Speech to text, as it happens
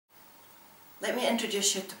Let me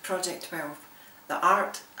introduce you to Project 12, the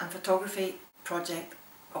art and photography project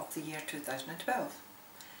of the year 2012.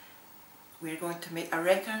 We're going to make a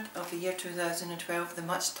record of the year 2012, the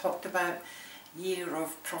much talked about year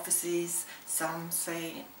of prophecies. Some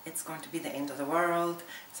say it's going to be the end of the world,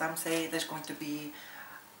 some say there's going to be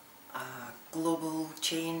a global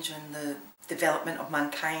change in the development of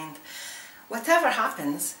mankind. Whatever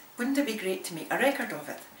happens, wouldn't it be great to make a record of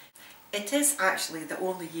it? It is actually the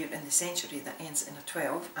only year in the century that ends in a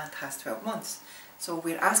 12 and has 12 months. So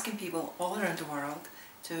we're asking people all around the world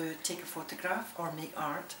to take a photograph or make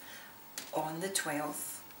art on the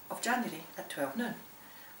 12th of January at 12 noon.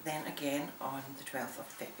 Then again on the 12th of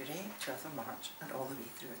February, 12th of March, and all the way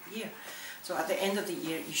throughout the year. So at the end of the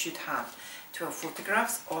year you should have 12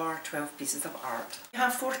 photographs or 12 pieces of art. You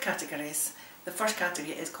have 4 categories. The first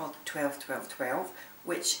category is called 12-12-12,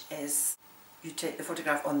 which is you take the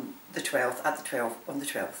photograph on the 12th, at the 12th, on the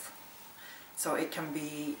 12th. So it can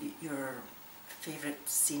be your favourite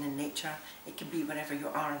scene in nature, it can be wherever you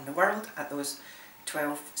are in the world at those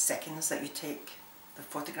 12 seconds that you take the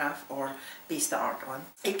photograph or base the art on.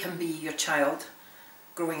 It can be your child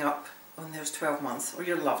growing up on those 12 months or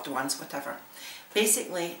your loved ones, whatever.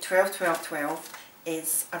 Basically 12-12-12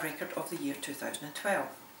 is a record of the year 2012.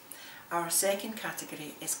 Our second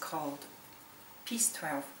category is called Peace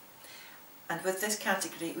 12, and with this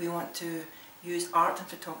category we want to use art and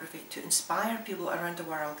photography to inspire people around the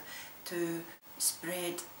world to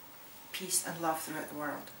spread peace and love throughout the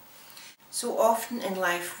world. So often in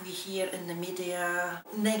life we hear in the media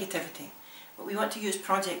negativity, but we want to use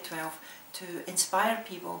Project 12 to inspire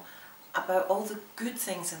people about all the good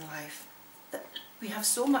things in life, that we have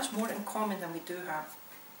so much more in common than we do have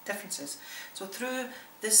differences. So through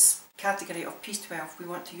this category of Peace 12 we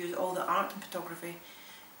want to use all the art and photography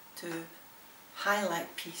to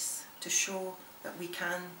highlight peace, to show that we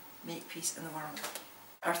can make peace in the world.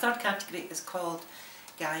 Our third category is called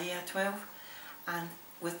Gaia 12, and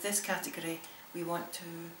with this category we want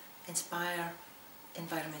to inspire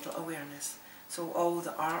environmental awareness. So all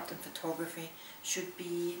the art and photography should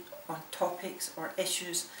be on topics or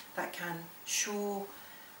issues that can show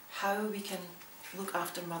how we can look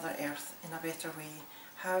after Mother Earth in a better way,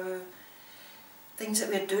 how things that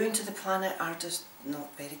we're doing to the planet are just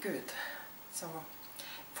not very good. So,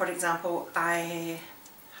 for example, I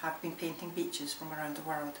have been painting beaches from around the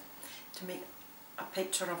world. To make a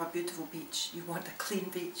picture of a beautiful beach, you want a clean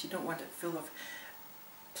beach, you don't want it full of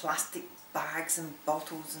plastic bags and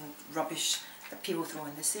bottles and rubbish that people throw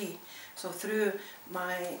in the sea. So through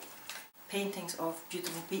my paintings of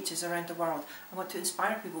beautiful beaches around the world, I want to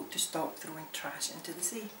inspire people to stop throwing trash into the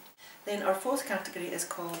sea. Then our fourth category is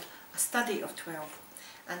called a study of 12,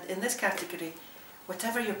 and in this category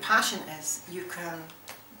whatever your passion is, you can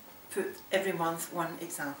put every month one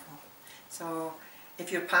example. So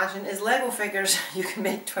if your passion is Lego figures, you can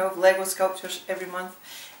make 12 Lego sculptures every month.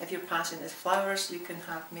 If your passion is flowers, you can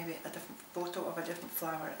have maybe a different photo of a different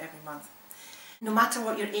flower every month. No matter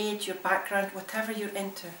what your age, your background, whatever you're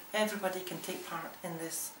into, everybody can take part in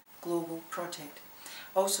this global project.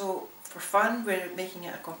 Also, for fun, we're making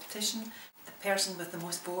it a competition. The person with the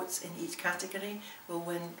most votes in each category will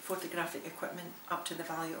win photographic equipment up to the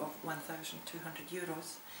value of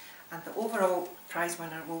 €1,200. And the overall prize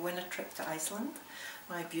winner will win a trip to Iceland,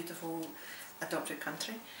 my beautiful adopted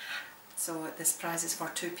country. So this prize is for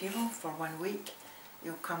 2 people for 1 week.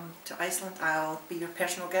 You'll come to Iceland, I'll be your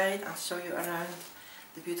personal guide, I'll show you around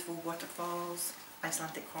the beautiful waterfalls,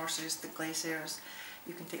 Icelandic horses, the glaciers.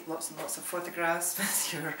 You can take lots and lots of photographs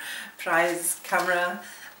with your prize camera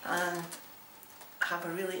and have a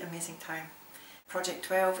really amazing time. Project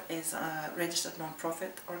 12 is a registered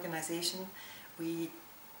non-profit organisation. We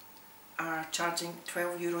are charging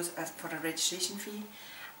 €12 as for a registration fee,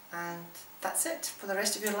 and that's it. For the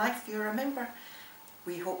rest of your life you're a member.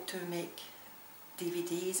 We hope to make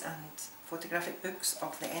DVDs and photographic books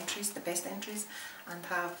of the entries, the best entries, and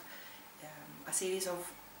have a series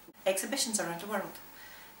of exhibitions around the world.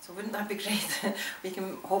 So wouldn't that be great? We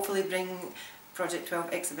can hopefully bring Project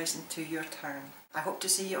 12 exhibition to your town. I hope to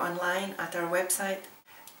see you online at our website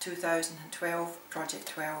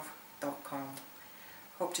 2012project12.com.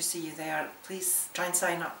 Hope to see you there. Please try and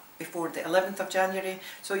sign up before the 11th of January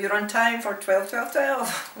so you're on time for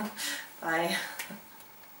 12-12-12. Bye.